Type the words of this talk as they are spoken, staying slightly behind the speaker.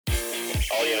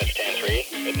All units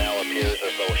 10-3. It now appears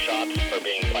as though shots are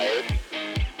being fired.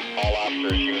 All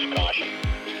officers use caution.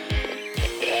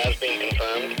 It has been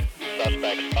confirmed.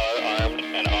 Suspects are armed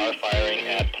and are firing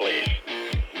at police.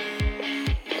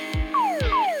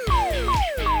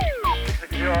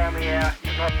 6-0 on the air.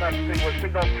 North Mexico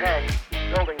Signal 10.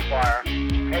 Building fire.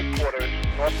 Headquarters.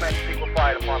 North Mexico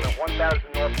Fire Department.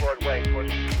 1000 North Broadway.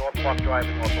 Towards North Park Drive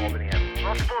in North Albany.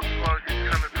 Multiple explosions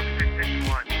coming from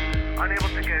 661. Unable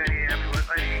to get any ambulance,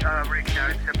 any rig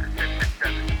out except for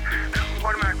 667.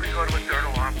 Automatically go to a third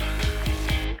alarm.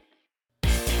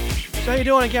 So how you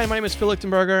doing? Again, my name is Phil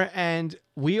Lichtenberger, and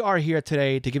we are here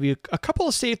today to give you a couple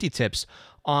of safety tips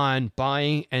on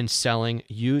buying and selling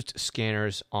used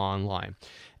scanners online.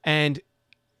 And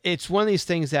it's one of these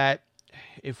things that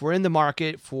if we're in the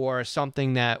market for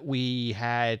something that we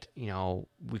had,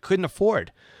 we couldn't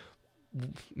afford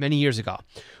many years ago,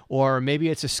 or maybe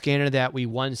it's a scanner that we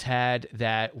once had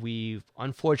that we've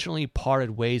unfortunately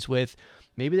parted ways with.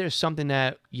 Maybe there's something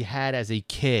that you had as a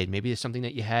kid. Maybe there's something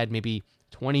that you had maybe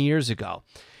 20 years ago,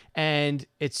 and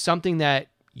it's something that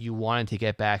you wanted to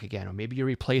get back again, or maybe you're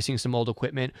replacing some old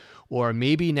equipment, or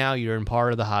maybe now you're in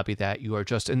part of the hobby that you are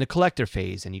just in the collector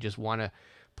phase and you just want to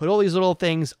put all these little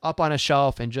things up on a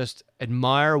shelf and just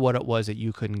admire what it was that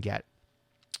you couldn't get.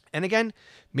 And again,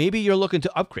 maybe you're looking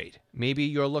to upgrade. Maybe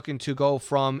you're looking to go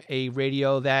from a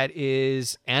radio that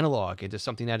is analog into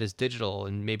something that is digital,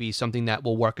 and maybe something that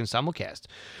will work in simulcast.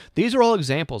 These are all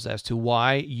examples as to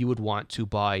why you would want to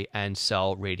buy and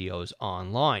sell radios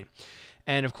online.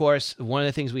 And of course, one of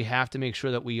the things we have to make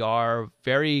sure that we are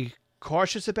very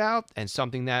cautious about, and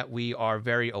something that we are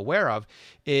very aware of,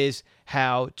 is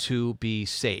how to be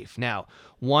safe. Now,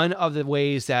 one of the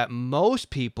ways that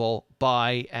most people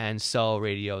buy and sell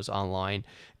radios online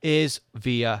is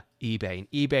via eBay.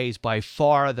 And eBay is by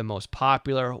far the most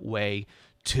popular way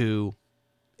to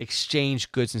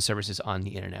exchange goods and services on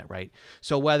the internet, right?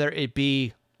 So whether it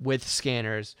be with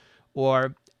scanners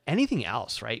or anything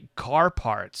else, right? Car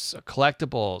parts,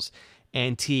 collectibles,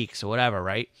 antiques, or whatever,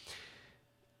 right?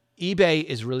 eBay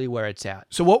is really where it's at.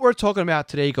 So what we're talking about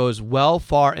today goes well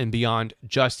far and beyond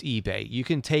just eBay. You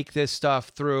can take this stuff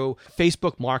through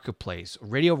Facebook Marketplace,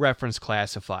 Radio Reference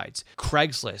Classifieds,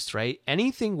 Craigslist, right?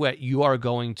 Anything where you are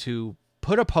going to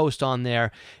put a post on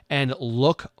there and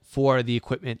look for the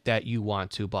equipment that you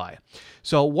want to buy.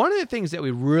 So one of the things that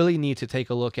we really need to take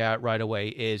a look at right away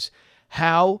is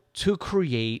how to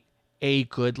create a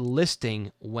good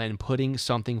listing when putting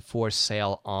something for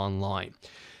sale online.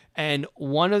 And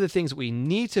one of the things we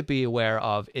need to be aware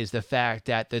of is the fact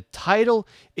that the title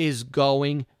is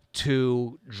going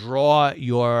to draw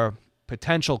your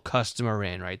potential customer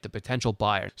in, right? The potential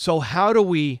buyer. So how do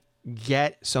we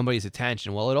get somebody's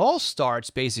attention? Well, it all starts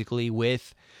basically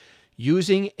with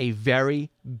using a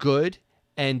very good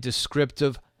and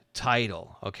descriptive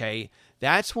title, okay?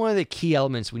 That's one of the key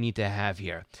elements we need to have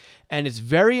here. And it's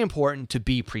very important to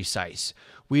be precise.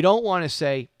 We don't want to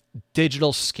say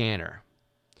digital scanner,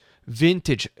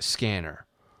 vintage scanner,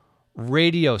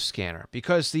 radio scanner,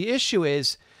 because the issue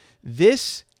is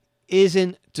this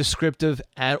isn't descriptive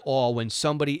at all when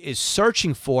somebody is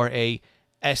searching for a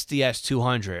SDS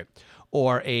 200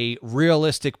 or a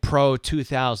Realistic Pro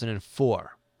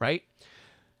 2004, right?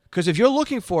 Because if you're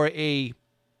looking for a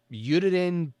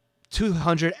Uniden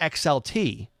 200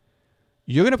 XLT,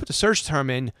 you're going to put the search term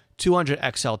in 200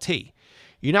 XLT.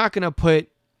 You're not going to put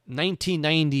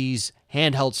 1990s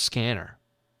handheld scanner.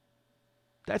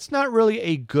 That's not really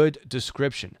a good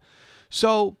description.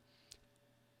 So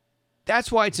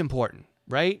that's why it's important,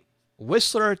 right?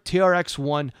 Whistler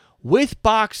TRX-1 with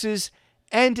boxes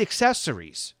and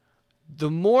accessories.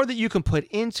 The more that you can put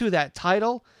into that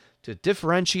title to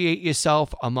differentiate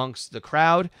yourself amongst the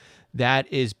crowd,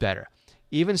 that is better.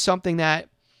 Even something that,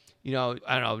 GRE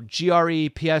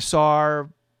PSR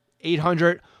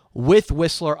 800 with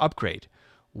Whistler upgrade,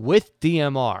 with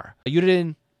DMR.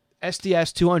 Uniden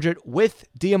SDS 200 with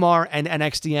DMR and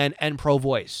NXDN and Pro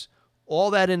Voice. All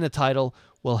that in the title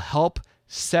will help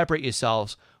separate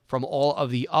yourselves from all of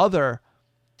the other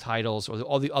titles or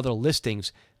all the other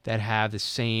listings that have the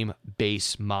same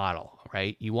base model,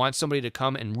 right? You want somebody to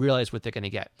come and realize what they're going to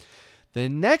get. The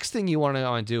next thing you want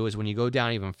to do is when you go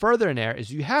down even further in there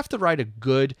is you have to write a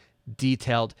good,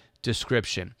 detailed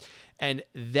description. And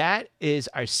that is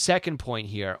our second point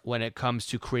here when it comes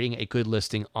to creating a good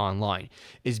listing online,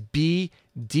 is be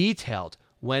detailed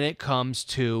when it comes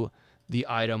to the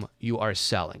item you are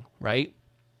selling, right?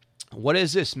 What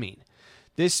does this mean?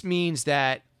 This means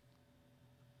that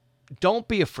don't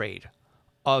be afraid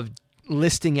of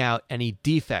listing out any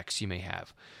defects you may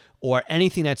have or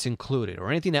anything that's included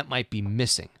or anything that might be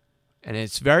missing. And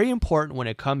it's very important when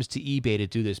it comes to eBay to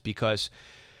do this, because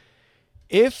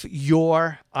if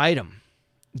your item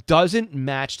doesn't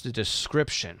match the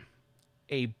description,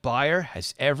 a buyer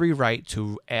has every right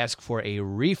to ask for a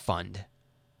refund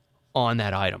on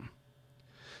that item.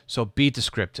 So be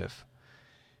descriptive.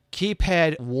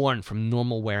 Keypad worn from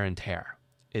normal wear and tear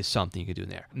is something you could do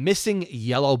there. Missing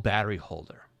yellow battery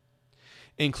holder.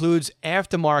 Includes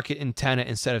aftermarket antenna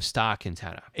instead of stock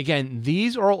antenna. Again,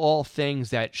 these are all things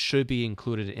that should be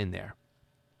included in there.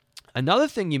 Another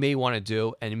thing you may want to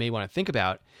do and you may want to think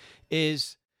about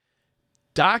is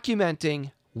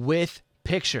documenting with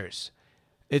pictures.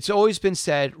 It's always been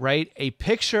said, right? A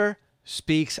picture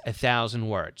speaks 1,000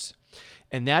 words.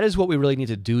 And that is what we really need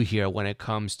to do here when it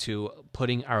comes to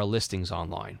putting our listings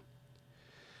online.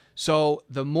 So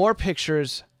the more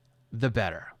pictures, the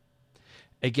better.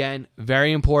 Again,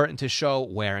 very important to show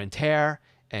wear and tear,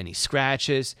 any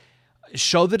scratches.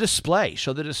 Show the display.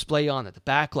 Show the display on that the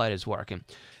backlight is working.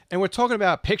 And we're talking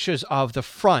about pictures of the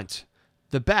front,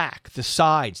 the back, the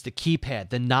sides, the keypad,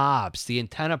 the knobs, the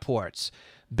antenna ports,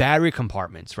 battery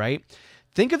compartments, right?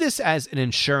 Think of this as an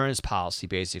insurance policy,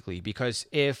 basically, because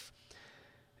if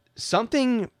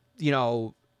something,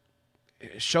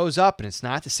 shows up and it's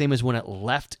not the same as when it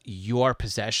left your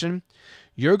possession,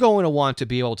 you're going to want to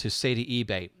be able to say to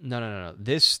eBay, no,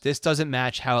 this doesn't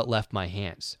match how it left my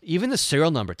hands. Even the serial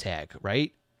number tag,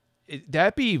 right?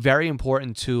 That'd be very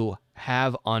important to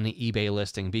have on the eBay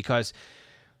listing, because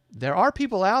there are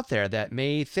people out there that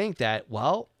may think that,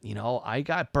 well, I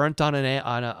got burnt on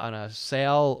a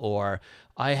sale, or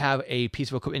I have a piece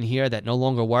of equipment here that no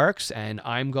longer works, and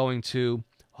I'm going to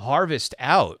harvest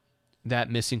out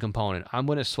that missing component. I'm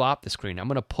going to swap the screen. I'm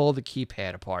going to pull the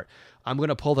keypad apart. I'm going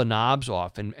to pull the knobs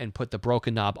off and put the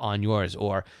broken knob on yours,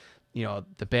 or,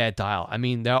 the bad dial. I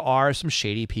mean, there are some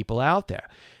shady people out there.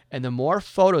 And the more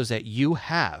photos that you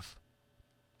have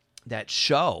that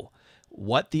show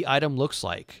what the item looks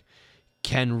like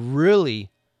can really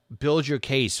build your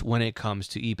case when it comes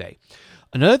to eBay.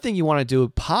 Another thing you want to do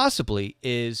possibly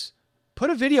is put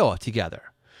a video together.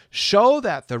 Show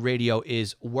that the radio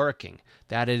is working,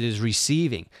 that it is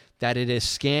receiving, that it is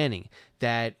scanning,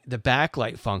 that the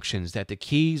backlight functions, that the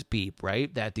keys beep,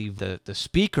 right? That the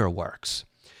speaker works.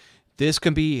 This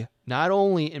can be not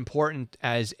only important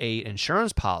as an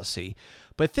insurance policy,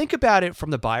 but think about it from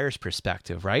the buyer's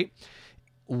perspective, right?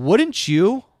 Wouldn't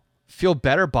you feel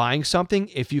better buying something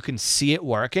if you can see it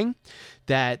working?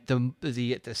 That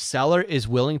the seller is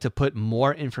willing to put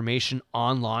more information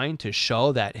online to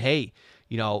show that, hey,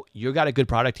 you got a good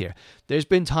product here. There's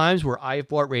been times where I've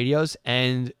bought radios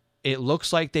and it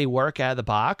looks like they work out of the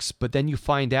box, but then you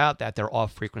find out that they're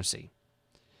off frequency.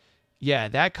 Yeah,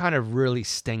 that kind of really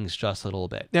stings just a little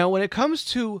bit. Now, when it comes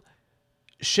to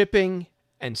shipping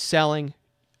and selling,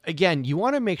 again, you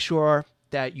want to make sure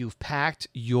that you've packed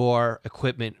your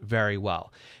equipment very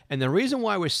well. And the reason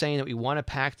why we're saying that we want to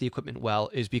pack the equipment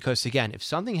well is because, again, if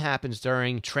something happens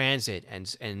during transit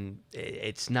and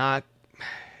it's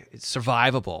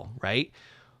survivable, right?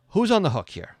 Who's on the hook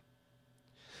here?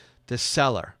 The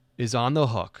seller is on the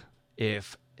hook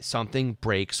if something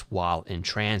breaks while in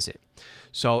transit.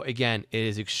 So again, it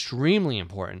is extremely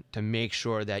important to make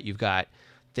sure that you've got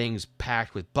things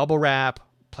packed with bubble wrap,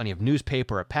 plenty of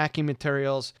newspaper or packing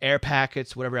materials, air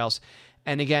packets, whatever else.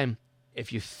 And again,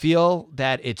 if you feel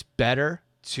that it's better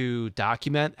to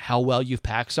document how well you've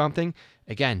packed something,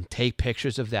 again, take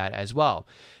pictures of that as well.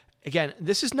 Again,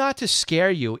 this is not to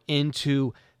scare you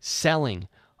into selling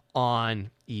on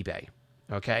eBay,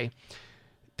 okay?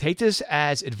 Take this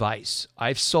as advice.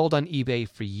 I've sold on eBay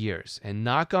for years, and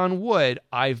knock on wood,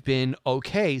 I've been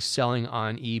okay selling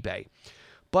on eBay.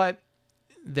 But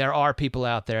there are people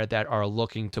out there that are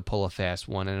looking to pull a fast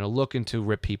one and are looking to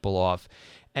rip people off.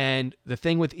 And the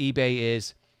thing with eBay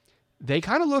is they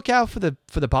kind of look out for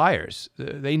the buyers.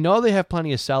 They know they have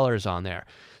plenty of sellers on there.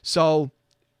 So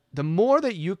the more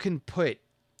that you can put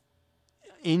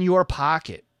in your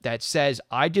pocket that says,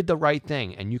 I did the right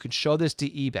thing, and you can show this to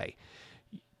eBay,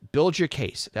 build your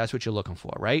case. That's what you're looking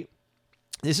for, right?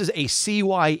 This is a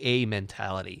CYA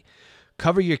mentality.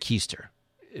 Cover your keister,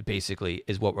 basically,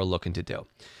 is what we're looking to do.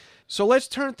 So let's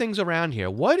turn things around here.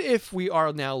 What if we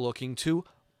are now looking to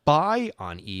buy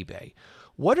on eBay?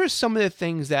 What are some of the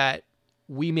things that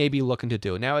we may be looking to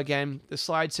do? Now, again, the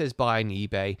slide says buy on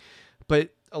eBay,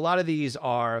 but a lot of these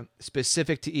are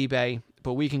specific to eBay,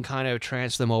 but we can kind of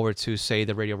transfer them over to, say,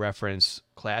 the Radio Reference,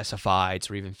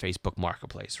 Classifieds, or even Facebook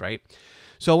Marketplace, right?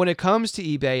 So when it comes to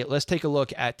eBay, let's take a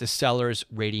look at the seller's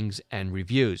ratings and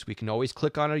reviews. We can always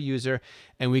click on a user,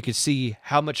 and we can see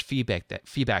how much feedback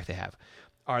they have.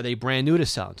 Are they brand new to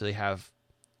selling? Do they have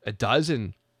a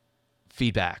dozen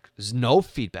feedback. There's no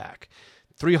feedback.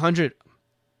 300,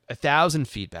 1,000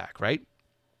 feedback, right?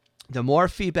 The more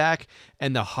feedback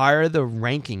and the higher the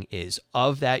ranking is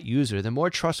of that user, the more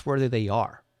trustworthy they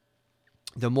are.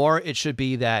 The more it should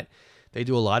be that they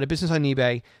do a lot of business on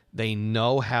eBay. They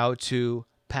know how to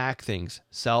pack things,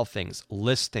 sell things,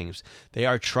 list things. They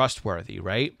are trustworthy,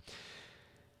 right?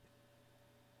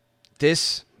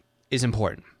 This is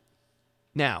important.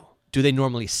 Now, do they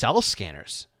normally sell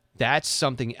scanners? That's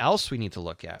something else we need to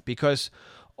look at, because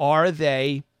are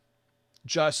they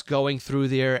just going through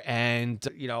there and,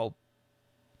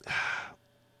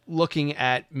 looking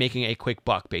at making a quick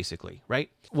buck, basically, right?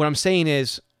 What I'm saying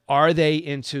is, are they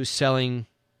into selling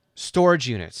storage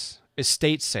units,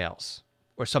 estate sales,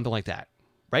 or something like that,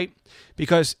 right?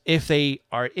 Because if they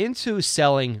are into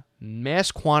selling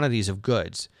mass quantities of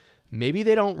goods, maybe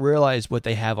they don't realize what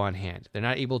they have on hand. They're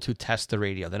not able to test the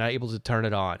radio. They're not able to turn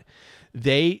it on.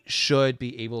 They should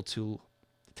be able to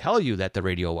tell you that the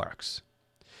radio works.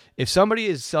 If somebody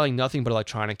is selling nothing but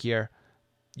electronic gear,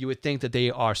 you would think that they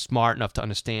are smart enough to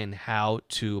understand how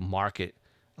to market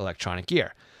electronic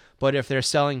gear. But if they're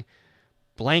selling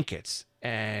blankets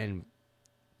and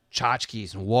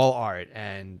tchotchkes and wall art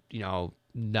and,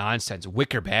 nonsense,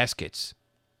 wicker baskets,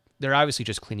 they're obviously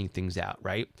just cleaning things out,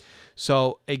 right?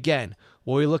 So again,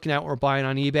 what we're looking at when we're buying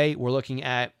on eBay, we're looking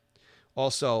at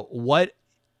also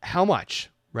how much,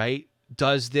 right,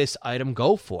 does this item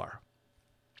go for?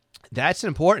 That's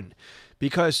important,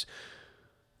 because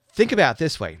think about it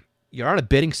this way. You're on a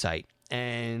bidding site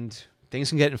and things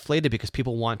can get inflated because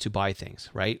people want to buy things,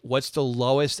 right? What's the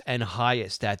lowest and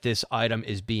highest that this item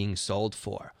is being sold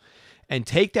for? And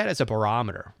take that as a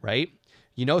barometer, right?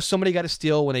 Somebody got a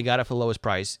steal when they got it for the lowest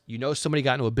price. Somebody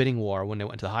got into a bidding war when they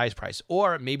went to the highest price.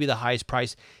 Or maybe the highest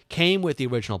price came with the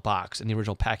original box and the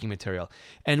original packing material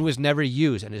and was never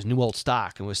used and is new old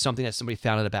stock and was something that somebody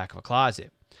found in the back of a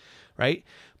closet, right?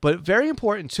 But very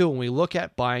important, too, when we look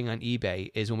at buying on eBay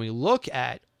is when we look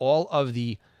at all of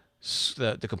the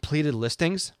completed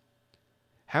listings,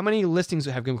 how many listings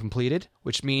have been completed,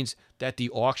 which means that the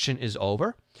auction is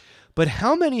over, but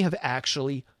how many have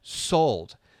actually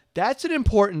sold? That's an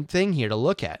important thing here to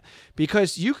look at,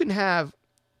 because you can have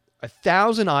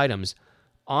 1,000 items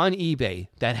on eBay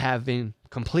that have been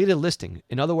completed listing.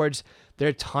 In other words,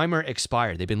 their timer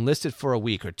expired. They've been listed for a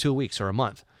week or 2 weeks or a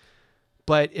month.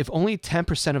 But if only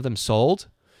 10% of them sold,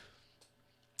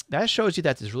 that shows you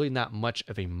that there's really not much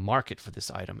of a market for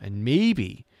this item. And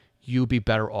maybe you'd be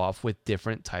better off with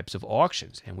different types of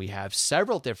auctions. And we have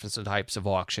several different types of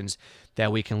auctions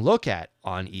that we can look at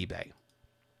on eBay.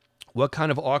 What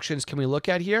kind of auctions can we look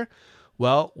at here?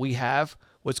 Well, we have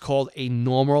what's called a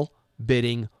normal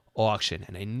bidding auction.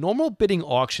 And a normal bidding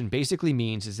auction basically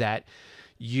means is that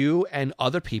you and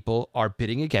other people are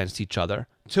bidding against each other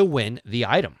to win the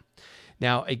item.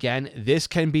 Now, again, this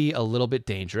can be a little bit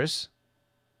dangerous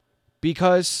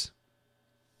because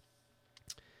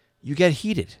you get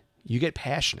heated, you get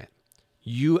passionate,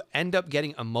 you end up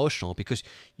getting emotional because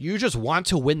you just want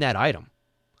to win that item.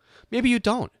 Maybe you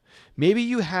don't. Maybe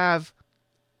you have,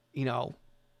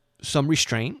 some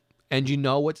restraint and you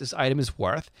know what this item is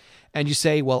worth. And you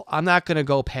say, well, I'm not going to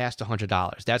go past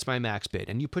 $100. That's my max bid.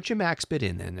 And you put your max bid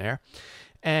in there.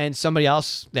 And somebody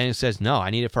else then says, no, I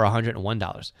need it for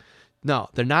 $101. No,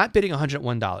 they're not bidding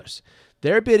 $101.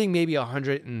 They're bidding maybe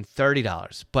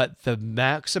 $130. But the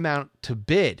max amount to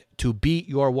bid to beat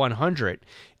your 100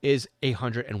 is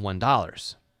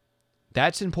 $101.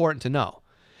 That's important to know.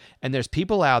 And there's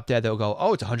people out there that'll go,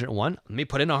 oh, it's 101. Let me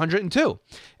put in 102.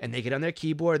 And they get on their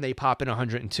keyboard and they pop in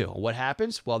 102. What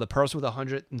happens? Well, the person with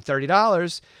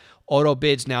 $130 auto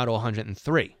bids now to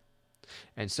 103.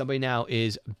 And somebody now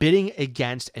is bidding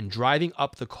against and driving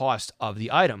up the cost of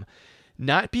the item.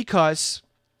 Not because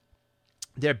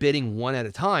they're bidding one at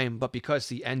a time, but because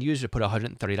the end user put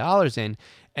 $130 in,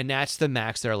 and that's the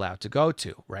max they're allowed to go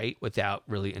to, right? Without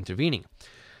really intervening.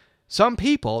 Some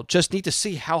people just need to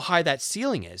see how high that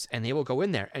ceiling is, and they will go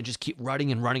in there and just keep running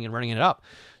it up.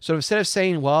 So instead of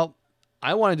saying, well,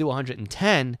 I want to do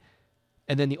 110,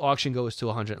 and then the auction goes to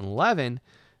 111,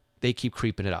 they keep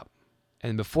creeping it up.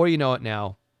 And before you know it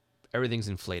now, everything's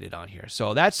inflated on here.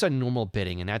 So that's a normal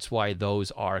bidding, and that's why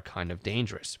those are kind of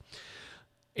dangerous.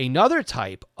 Another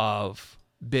type of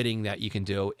bidding that you can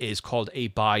do is called a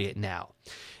buy it now.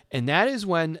 And that is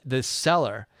when the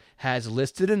seller has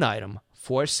listed an item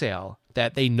for sale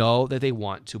that they know that they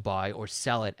want to buy or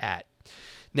sell it at.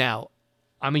 Now,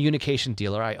 I'm a Unication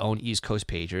dealer. I own East Coast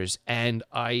Pagers, and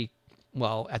at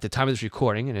the time of this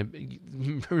recording, and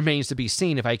it remains to be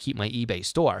seen if I keep my eBay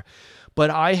store, but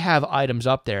I have items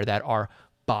up there that are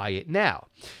buy it now.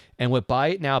 And what buy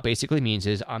it now basically means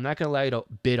is I'm not going to allow you to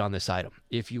bid on this item.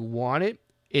 If you want it,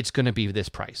 it's going to be this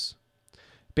price.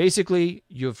 Basically,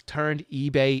 you've turned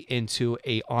eBay into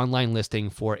an online listing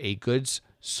for a goods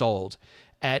sold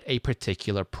at a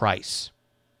particular price.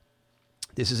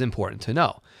 This is important to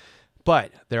know.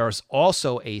 But there's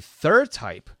also a third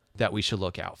type that we should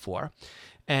look out for,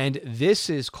 and this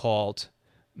is called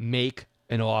make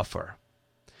an offer.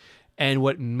 And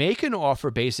what make an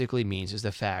offer basically means is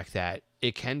the fact that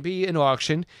it can be an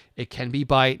auction, it can be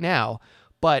buy it now,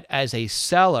 but as a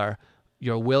seller,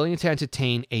 you're willing to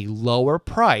entertain a lower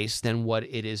price than what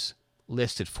it is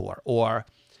listed for or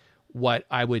what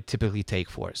I would typically take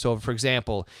for it. So, for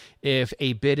example, if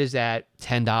a bid is at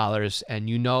 $10 and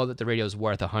you know that the radio is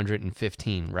worth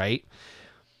 $115, right?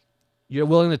 You're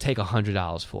willing to take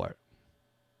 $100 for it.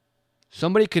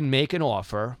 Somebody can make an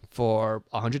offer for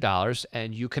 $100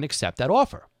 and you can accept that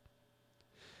offer.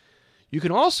 You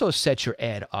can also set your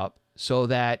ad up so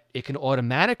that it can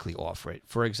automatically offer it.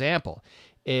 For example,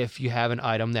 if you have an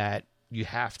item that you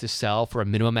have to sell for a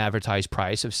minimum advertised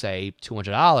price of, say,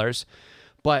 $200,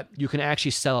 but you can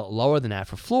actually sell it lower than that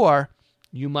for floor,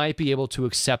 you might be able to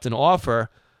accept an offer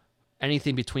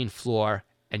anything between floor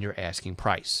and your asking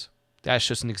price. That's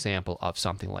just an example of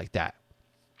something like that.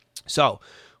 So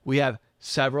we have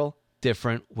several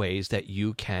different ways that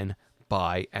you can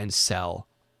buy and sell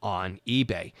on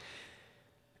eBay.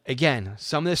 Again,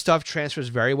 some of this stuff transfers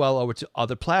very well over to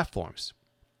other platforms.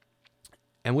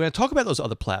 And we're going to talk about those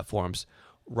other platforms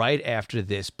right after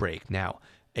this break. Now,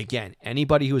 again,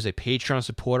 anybody who is a Patreon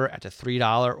supporter at the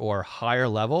 $3 or higher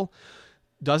level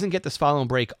doesn't get this following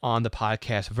break on the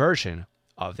podcast version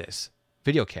of this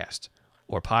videocast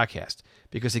or podcast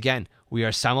because, again, we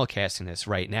are simulcasting this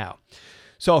right now.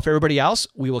 So for everybody else,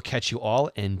 we will catch you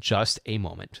all in just a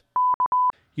moment.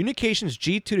 Unication's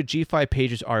G2 to G5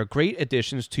 pages are great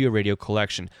additions to your radio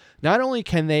collection. Not only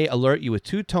can they alert you with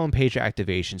two-tone pager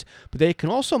activations, but they can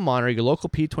also monitor your local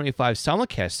P25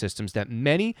 simulcast systems that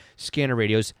many scanner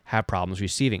radios have problems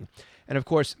receiving. And of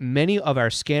course, many of our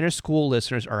Scanner School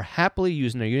listeners are happily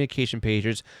using their Unication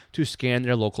pagers to scan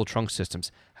their local trunk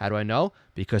systems. How do I know?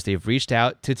 Because they've reached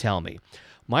out to tell me.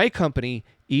 My company,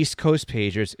 East Coast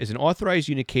Pagers, is an authorized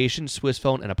Unication,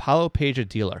 Swissphone, and Apollo pager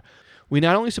dealer. We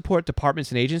not only support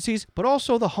departments and agencies, but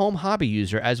also the home hobby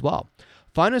user as well.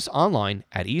 Find us online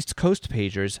at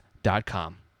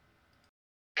eastcoastpagers.com.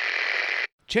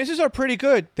 Chances are pretty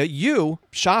good that you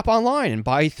shop online and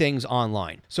buy things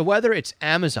online. So whether it's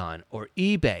Amazon or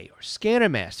eBay or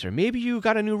ScannerMaster, maybe you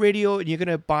got a new radio and you're going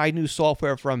to buy new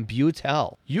software from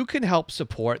Butel, you can help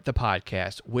support the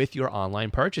podcast with your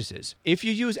online purchases. If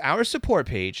you use our support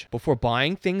page before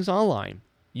buying things online,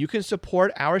 you can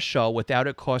support our show without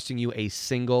it costing you a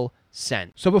single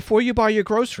cent. So before you buy your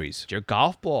groceries, your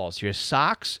golf balls, your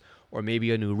socks, or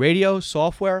maybe a new radio,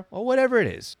 software, or whatever it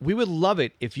is, we would love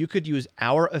it if you could use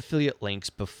our affiliate links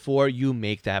before you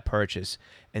make that purchase.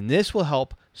 And this will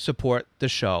help support the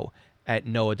show at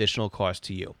no additional cost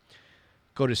to you.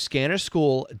 Go to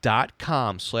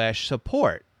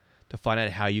scannerschool.com/support to find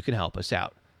out how you can help us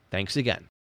out. Thanks again.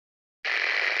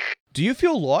 Do you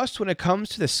feel lost when it comes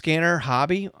to the scanner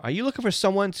hobby? Are you looking for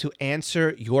someone to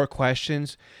answer your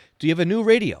questions? Do you have a new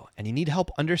radio and you need help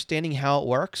understanding how it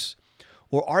works?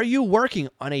 Or are you working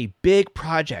on a big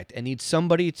project and need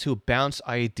somebody to bounce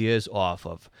ideas off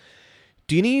of?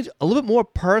 Do you need a little bit more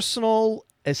personal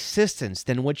assistance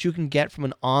than what you can get from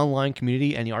an online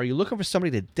community? And are you looking for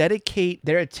somebody to dedicate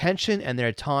their attention and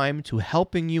their time to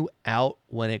helping you out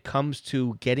when it comes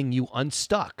to getting you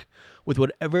unstuck with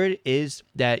whatever it is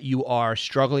that you are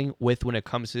struggling with when it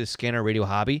comes to the scanner radio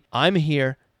hobby? I'm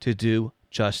here to do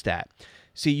just that.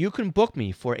 See, you can book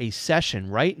me for a session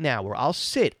right now where I'll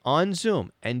sit on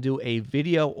Zoom and do a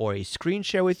video or a screen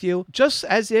share with you, just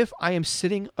as if I am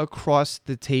sitting across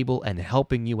the table and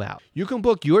helping you out. You can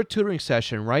book your tutoring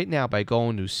session right now by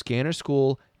going to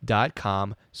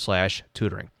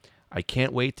scannerschool.com/tutoring. I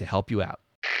can't wait to help you out.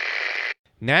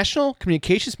 National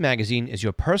Communications Magazine is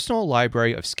your personal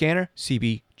library of scanner,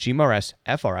 CB, GMRS,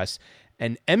 FRS,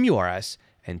 and MURS,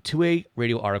 and two-way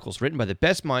radio articles written by the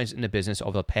best minds in the business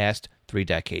over the past 3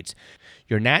 decades.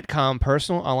 Your NatCom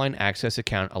personal online access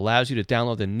account allows you to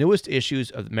download the newest issues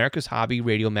of America's Hobby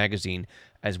Radio magazine,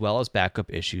 as well as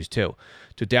backup issues too.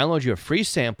 To download your free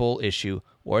sample issue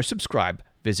or subscribe,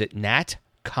 visit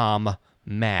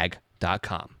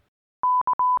natcommag.com.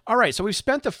 All right, so we've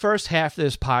spent the first half of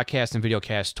this podcast and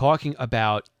videocast talking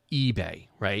about eBay,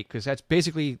 right? Because that's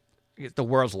basically the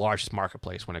world's largest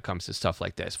marketplace when it comes to stuff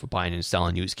like this for buying and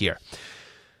selling used gear.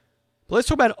 But let's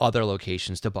talk about other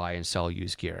locations to buy and sell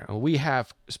used gear. We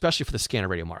have, especially for the scanner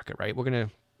radio market, right? We're going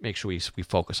to make sure we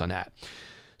focus on that.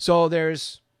 So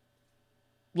there's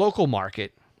local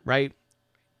market, right?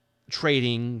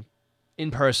 Trading, in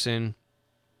person,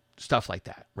 stuff like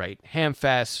that, right? Ham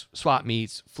fests, swap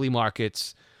meets, flea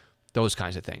markets, those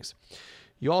kinds of things.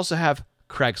 You also have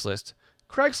Craigslist.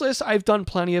 Craigslist, I've done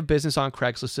plenty of business on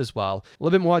Craigslist as well. A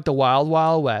little bit more like the Wild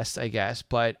Wild West, I guess.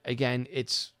 But again,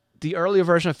 it's the earlier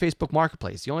version of Facebook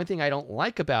Marketplace. The only thing I don't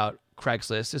like about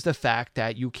Craigslist is the fact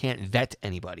that you can't vet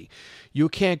anybody. You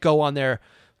can't go on their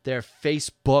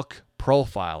Facebook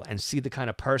profile and see the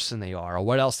kind of person they are or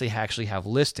what else they actually have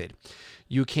listed.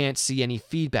 You can't see any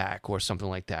feedback or something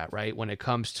like that, right? When it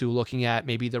comes to looking at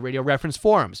maybe the Radio Reference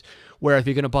forums, where if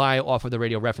you're going to buy off of the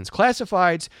Radio Reference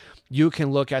classifieds, you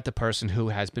can look at the person who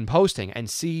has been posting and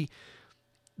see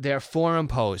their forum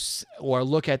posts or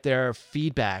look at their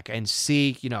feedback and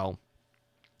see,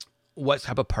 what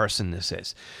type of person this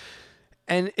is.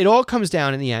 And it all comes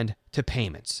down in the end to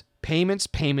payments. Payments.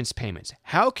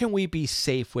 How can we be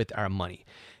safe with our money?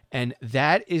 And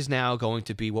that is now going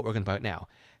to be what we're going to talk about now.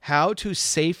 How to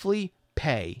safely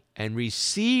pay and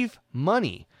receive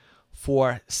money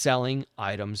for selling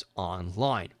items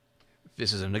online.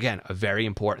 This is, again, a very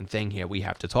important thing here we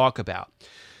have to talk about.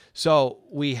 So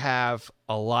we have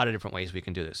a lot of different ways we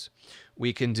can do this.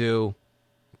 We can do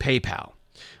PayPal.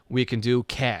 We can do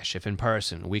cash if in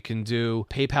person. We can do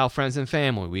PayPal friends and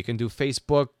family. We can do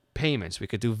Facebook payments. We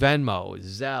could do Venmo,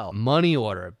 Zelle, money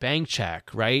order, bank check,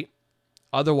 right?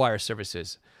 Other wire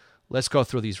services. Let's go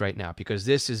through these right now because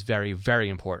this is very, very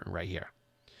important right here.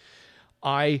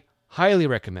 I highly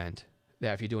recommend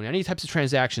that if you're doing any types of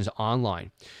transactions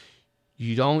online,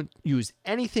 you don't use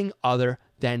anything other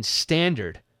than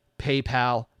standard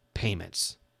PayPal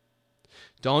payments.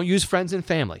 Don't use friends and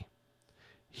family.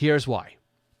 Here's why.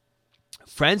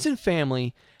 Friends and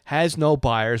family has no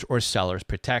buyer's or seller's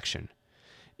protection.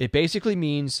 It basically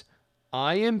means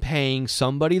I am paying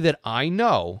somebody that I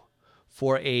know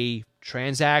for a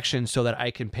transaction so that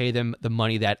I can pay them the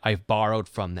money that I've borrowed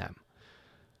from them.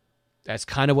 That's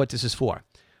kind of what this is for.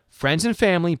 Friends and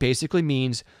family basically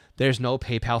means there's no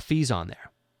PayPal fees on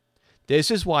there.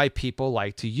 This is why people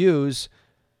like to use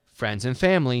friends and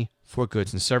family for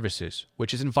goods and services,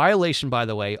 which is in violation, by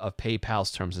the way, of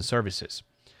PayPal's terms and services.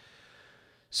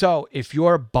 So if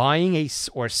you're buying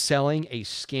or selling a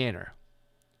scanner,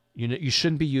 you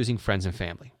shouldn't be using friends and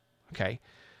family, okay?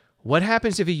 What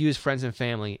happens if you use friends and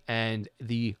family and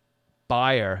the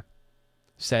buyer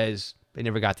says they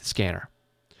never got the scanner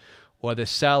or the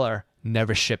seller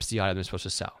never ships the item they're supposed to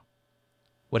sell?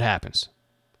 What happens?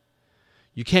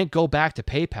 You can't go back to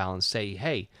PayPal and say,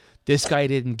 hey, this guy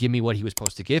didn't give me what he was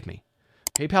supposed to give me.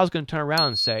 PayPal's going to turn around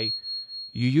and say,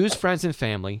 you use friends and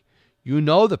family, you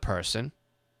know the person,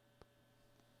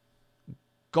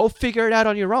 go figure it out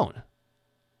on your own.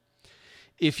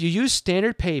 If you use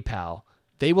standard PayPal,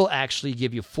 they will actually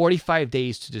give you 45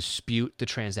 days to dispute the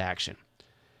transaction.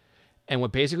 And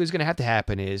what basically is going to have to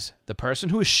happen is the person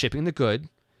who is shipping the good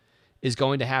is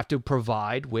going to have to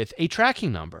provide with a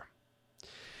tracking number.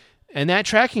 And that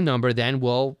tracking number then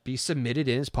will be submitted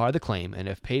in as part of the claim. And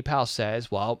if PayPal says,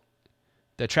 well,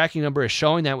 the tracking number is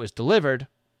showing that it was delivered,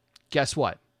 guess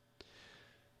what?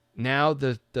 Now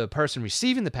the person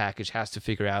receiving the package has to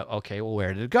figure out, okay, well,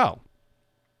 where did it go?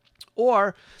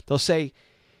 Or they'll say,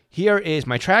 here is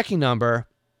my tracking number.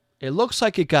 It looks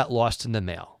like it got lost in the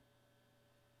mail.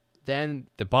 Then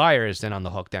the buyer is then on the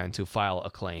hook then to file a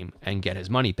claim and get his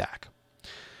money back.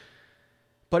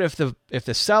 But if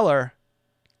the seller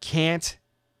can't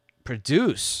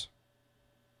produce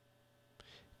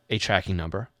a tracking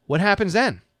number, what happens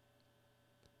then?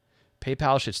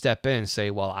 PayPal should step in and say,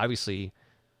 well, obviously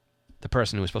the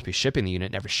person who was supposed to be shipping the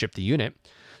unit never shipped the unit.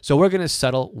 So we're going to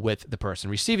settle with the person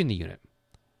receiving the unit,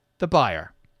 the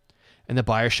buyer. And the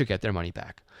buyer should get their money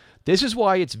back. This is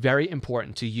why it's very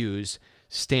important to use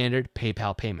standard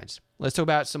PayPal payments. Let's talk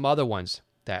about some other ones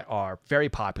that are very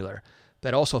popular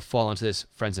that also fall into this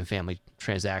friends and family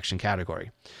transaction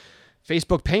category.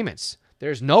 Facebook payments.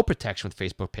 There's no protection with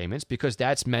Facebook payments because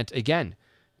that's meant, again,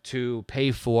 to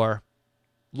pay for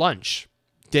lunch,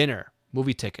 dinner,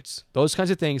 movie tickets, those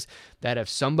kinds of things that if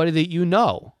somebody that you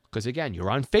know, because again, you're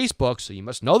on Facebook, so you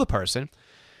must know the person,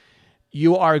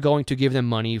 you are going to give them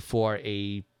money for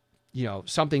a,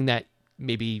 something that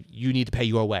maybe you need to pay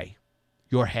your way,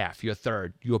 your half, your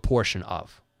third, your portion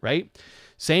of, right?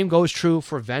 Same goes true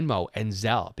for Venmo and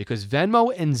Zelle, because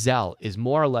Venmo and Zelle is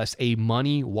more or less a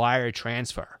money wire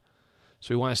transfer.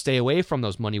 So we want to stay away from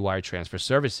those money wire transfer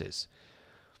services.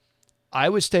 I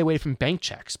would stay away from bank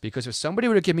checks, because if somebody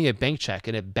were to give me a bank check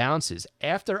and it bounces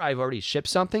after I've already shipped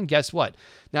something, guess what?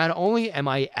 Not only am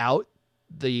I out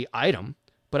the item,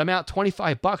 but I'm out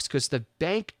 $25 because the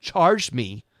bank charged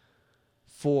me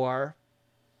for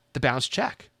the bounced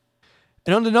check.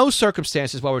 And under no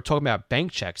circumstances, while we're talking about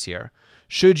bank checks here,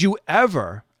 should you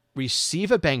ever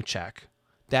receive a bank check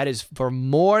that is for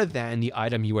more than the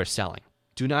item you are selling.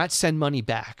 Do not send money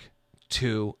back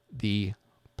to the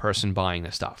person buying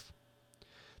the stuff.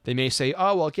 They may say,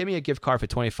 oh, well, give me a gift card for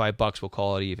 $25, we'll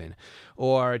call it even.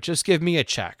 Or just give me a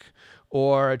check.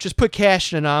 Or just put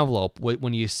cash in an envelope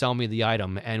when you sell me the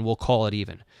item and we'll call it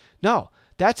even. No,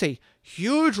 that's a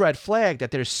huge red flag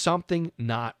that there's something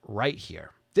not right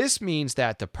here. This means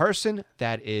that the person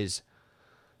that is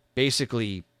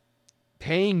basically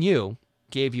paying you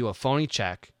gave you a phony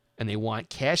check and they want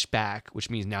cash back, which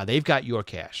means now they've got your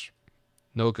cash.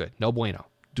 No good. No bueno.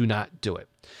 Do not do it.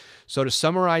 So to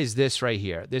summarize this right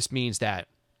here, this means that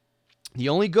the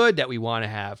only good that we want to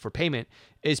have for payment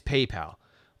is PayPal,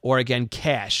 or again,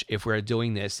 cash if we're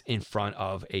doing this in front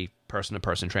of a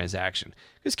person-to-person transaction,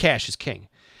 because cash is king.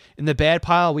 In the bad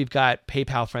pile, we've got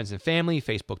PayPal friends and family,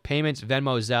 Facebook payments,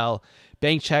 Venmo, Zelle,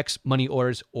 bank checks, money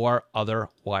orders, or other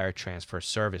wire transfer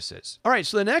services. All right,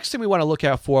 so the next thing we want to look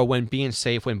out for when being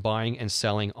safe when buying and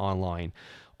selling online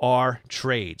are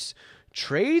trades.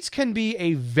 Trades can be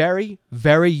a very,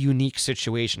 very unique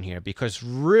situation here because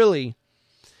really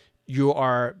you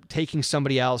are taking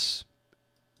somebody else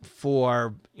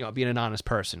for being an honest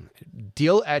person.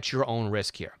 Deal at your own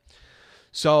risk here.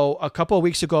 So a couple of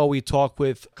weeks ago, we talked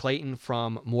with Clayton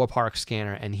from Moorpark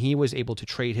Scanner, and he was able to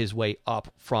trade his way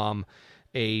up from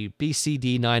a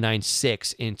BCD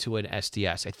 996 into an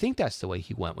SDS. I think that's the way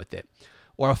he went with it.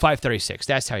 Or a 536.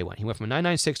 That's how he went. He went from a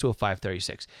 996 to a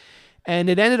 536. And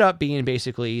it ended up being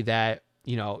basically that,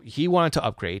 he wanted to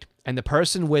upgrade, and the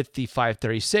person with the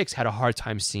 536 had a hard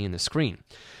time seeing the screen.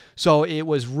 So it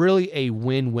was really a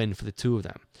win-win for the two of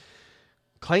them.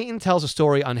 Clayton tells a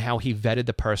story on how he vetted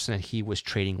the person that he was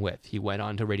trading with. He went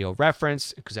on to Radio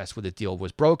Reference, because that's where the deal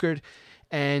was brokered,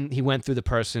 and he went through the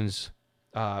person's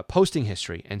posting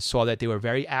history and saw that they were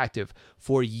very active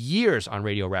for years on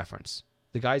Radio Reference.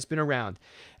 The guy's been around.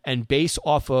 And based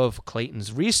off of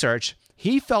Clayton's research,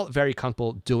 he felt very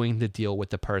comfortable doing the deal with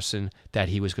the person that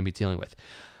he was going to be dealing with.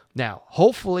 Now,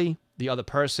 hopefully, the other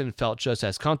person felt just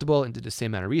as comfortable and did the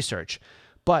same amount of research.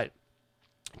 But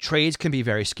trades can be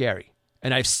very scary.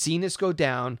 And I've seen this go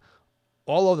down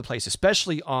all over the place,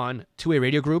 especially on two-way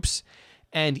radio groups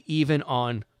and even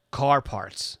on car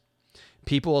parts.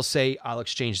 People will say, I'll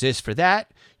exchange this for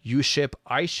that. You ship,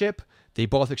 I ship. They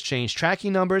both exchange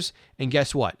tracking numbers. And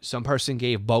guess what? Some person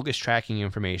gave bogus tracking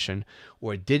information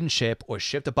or didn't ship or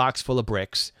shipped a box full of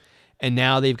bricks. And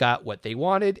now they've got what they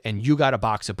wanted and you got a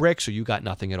box of bricks or you got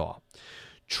nothing at all.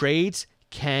 Trades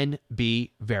can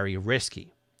be very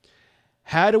risky.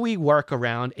 How do we work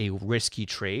around a risky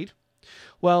trade?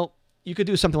 Well, you could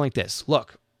do something like this.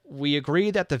 Look, we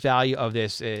agree that the value of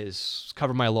this is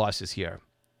cover my losses here.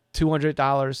 $200,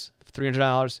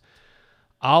 $300.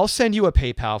 I'll send you a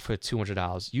PayPal for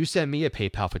 $200. You send me a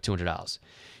PayPal for $200.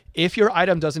 If your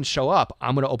item doesn't show up,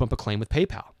 I'm going to open up a claim with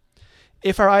PayPal.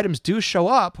 If our items do show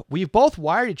up, we've both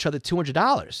wired each other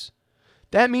 $200.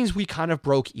 That means we kind of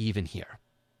broke even here.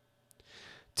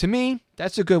 To me,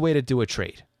 that's a good way to do a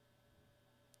trade.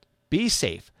 Be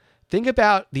safe. Think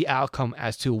about the outcome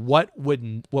as to what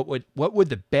would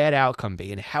the bad outcome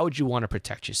be and how would you want to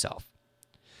protect yourself.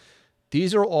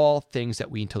 These are all things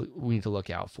that we need to look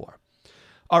out for.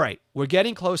 All right, we're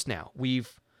getting close now. We've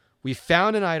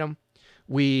found an item.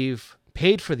 We've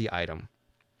paid for the item.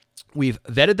 We've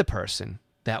vetted the person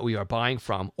that we are buying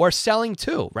from or selling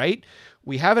to, right?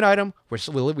 We have an item.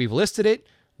 We've listed it.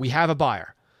 We have a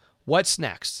buyer. What's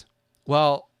next?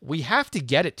 Well, we have to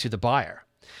get it to the buyer.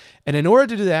 And in order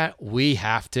to do that, we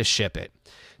have to ship it.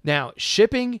 Now,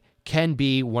 shipping can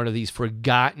be one of these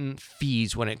forgotten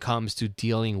fees when it comes to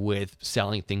dealing with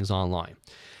selling things online.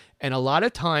 And a lot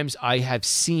of times I have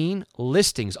seen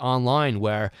listings online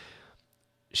where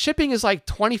shipping is like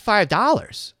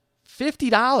 $25,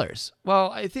 $50. Well,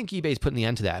 I think eBay's putting the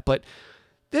end to that. But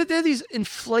there are these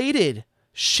inflated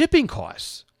shipping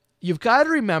costs. You've got to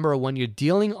remember when you're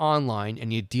dealing online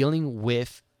and you're dealing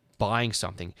with buying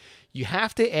something, you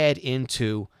have to add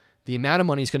into the amount of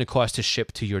money it's going to cost to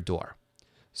ship to your door.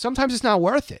 Sometimes it's not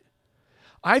worth it.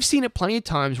 I've seen it plenty of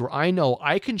times where I know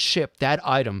I can ship that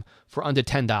item for under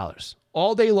 $10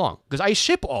 all day long because I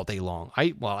ship all day long. I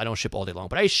don't ship all day long,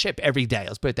 but I ship every day.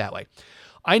 Let's put it that way.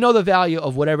 I know the value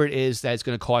of whatever it is that it's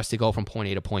going to cost to go from point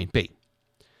A to point B.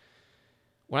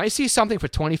 When I see something for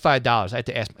 $25, I have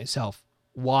to ask myself,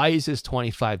 why is this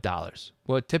 $25?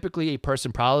 Well, typically a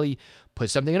person probably put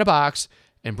something in a box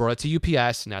and brought it to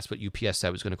UPS, and that's what UPS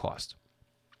said was going to cost.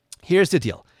 Here's the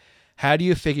deal. How do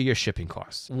you figure your shipping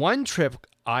costs? One trip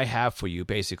I have for you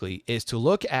basically is to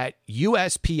look at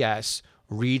USPS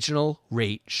regional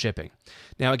rate shipping.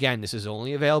 Now, again, this is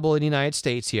only available in the United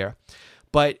States here,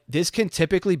 but this can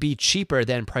typically be cheaper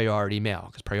than priority mail,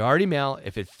 because priority mail,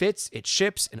 if it fits, it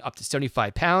ships in up to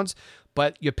 75 pounds,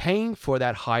 but you're paying for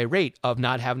that high rate of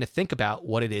not having to think about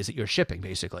what it is that you're shipping,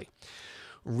 basically.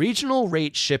 Regional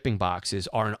rate shipping boxes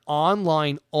are an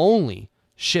online-only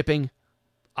shipping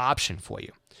option for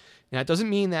you. Now, it doesn't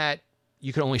mean that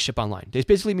you can only ship online. This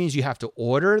basically means you have to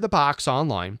order the box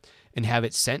online and have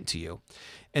it sent to you.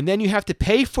 And then you have to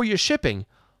pay for your shipping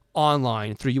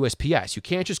online through USPS. You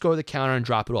can't just go to the counter and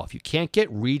drop it off. You can't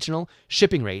get regional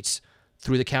shipping rates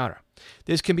through the counter.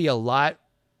 This can be a lot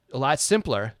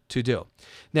simpler to do.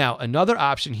 Now, another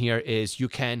option here is you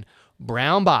can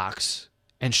brown box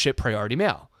and ship priority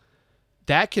mail.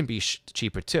 That can be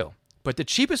cheaper too. But the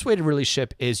cheapest way to really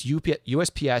ship is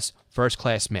USPS first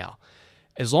class mail.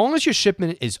 As long as your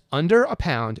shipment is under a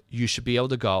pound, you should be able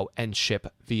to go and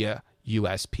ship via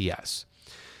USPS.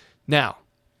 Now,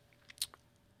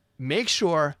 make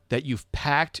sure that you've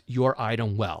packed your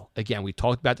item well. Again, we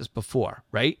talked about this before,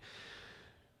 right?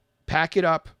 Pack it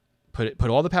up, put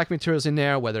all the packing materials in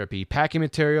there, whether it be packing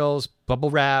materials, bubble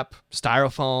wrap,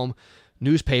 styrofoam,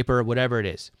 newspaper, whatever it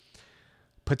is.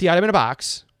 Put the item in a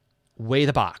box, weigh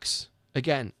the box.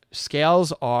 Again,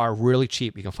 scales are really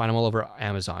cheap. You can find them all over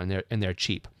Amazon, and they're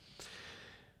cheap.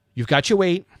 You've got your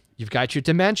weight. You've got your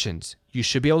dimensions. You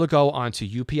should be able to go onto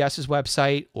UPS's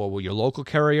website or your local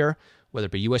carrier, whether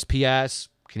it be USPS,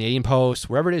 Canadian Post,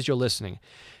 wherever it is you're listening,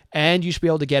 and you should be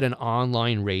able to get an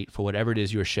online rate for whatever it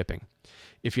is you're shipping.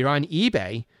 If you're on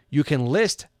eBay, you can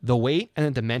list the weight and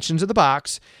the dimensions of the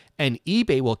box, and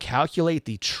eBay will calculate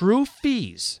the true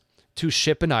fees to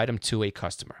ship an item to a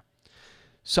customer.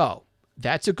 So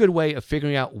that's a good way of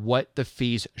figuring out what the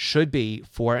fees should be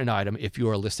for an item if you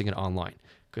are listing it online.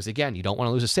 Because again, you don't want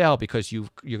to lose a sale because you're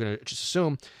going to just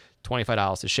assume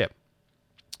 $25 to ship.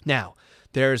 Now,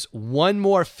 there's one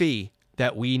more fee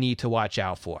that we need to watch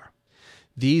out for.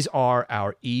 These are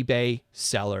our eBay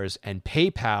sellers and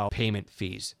PayPal payment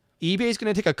fees. eBay is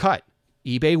going to take a cut.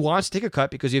 eBay wants to take a cut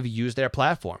because you've used their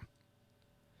platform.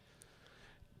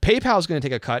 PayPal is going to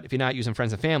take a cut if you're not using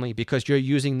friends and family because you're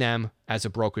using them as a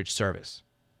brokerage service.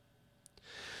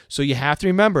 So you have to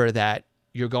remember that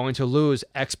you're going to lose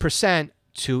X percent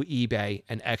to eBay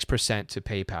and X percent to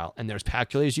PayPal. And there's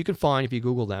calculators you can find if you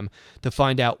Google them to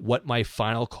find out what my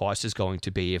final cost is going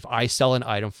to be. If I sell an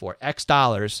item for X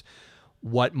dollars,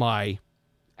 what my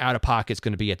out-of-pocket is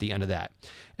going to be at the end of that.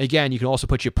 Again, you can also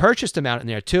put your purchased amount in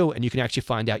there too, and you can actually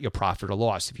find out your profit or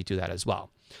loss if you do that as well.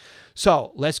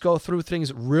 So let's go through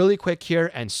things really quick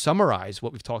here and summarize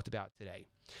what we've talked about today.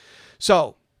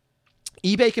 So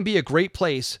eBay can be a great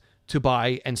place to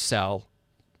buy and sell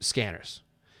scanners.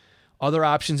 Other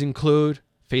options include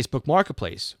Facebook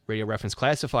Marketplace, Radio Reference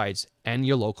Classifieds, and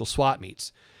your local swap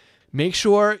meets. Make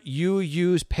sure you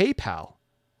use PayPal.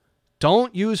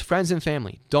 Don't use friends and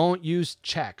family. Don't use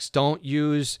checks. Don't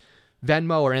use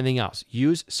Venmo or anything else.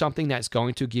 Use something that's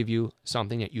going to give you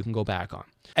something that you can go back on.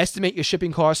 Estimate your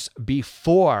shipping costs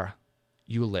before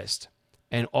you list.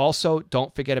 And also,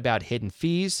 don't forget about hidden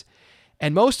fees.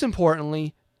 And most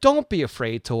importantly, don't be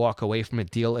afraid to walk away from a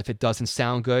deal if it doesn't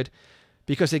sound good.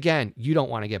 Because again, you don't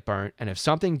want to get burnt. And if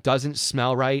something doesn't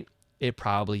smell right, it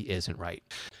probably isn't right.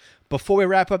 Before we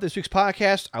wrap up this week's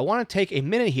podcast, I want to take a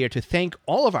minute here to thank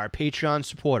all of our Patreon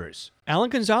supporters.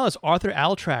 Alan Gonzalez, Arthur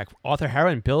Altrak, Arthur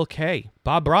Heron, Bill Kay,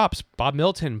 Bob Rops, Bob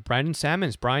Milton, Brandon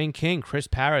Sammons, Brian King, Chris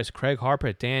Paris, Craig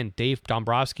Harper, Dan, Dave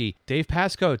Dombrowski, Dave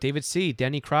Pasco, David C.,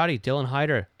 Denny Crotty, Dylan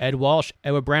Hyder, Ed Walsh,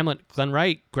 Edward Bramlett, Glenn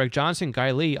Wright, Greg Johnson,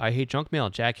 Guy Lee, I Hate Junk Mail,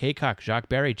 Jack Haycock, Jacques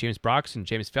Berry, James Broxton,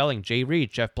 James Felling, Jay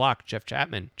Reed, Jeff Block, Jeff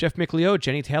Chapman, Jeff McLeod,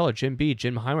 Jenny Taylor, Jim B.,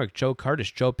 Jim Heinrich, Joe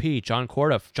Curtis, Joe P., John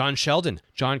Corduff, John Sheldon,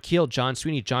 John Keel, John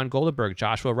Sweeney, John Goldenberg,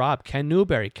 Joshua Robb, Ken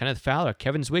Newberry, Kenneth Fowler,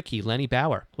 Kevin Zwicky, Lenny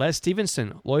Bauer, Les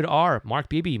Stevenson, Lloyd R., Mark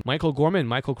Beebe, Michael Gorman,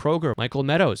 Michael Kroger, Michael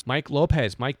Meadows, Mike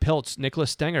Lopez, Mike Piltz, Nicholas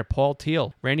Stenger, Paul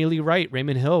Teal, Randy Lee Wright,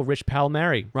 Raymond Hill, Rich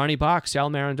Palmieri, Ronnie Bach, Sal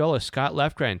Marandola, Scott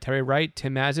Lefgren, Terry Wright,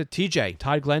 Tim Mazet, TJ,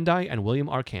 Todd Glendy, and William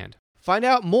Arcand. Find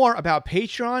out more about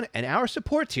Patreon and our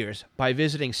support tiers by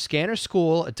visiting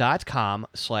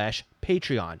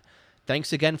scannerschool.com/Patreon.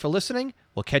 Thanks again for listening.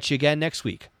 We'll catch you again next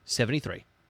week. 73.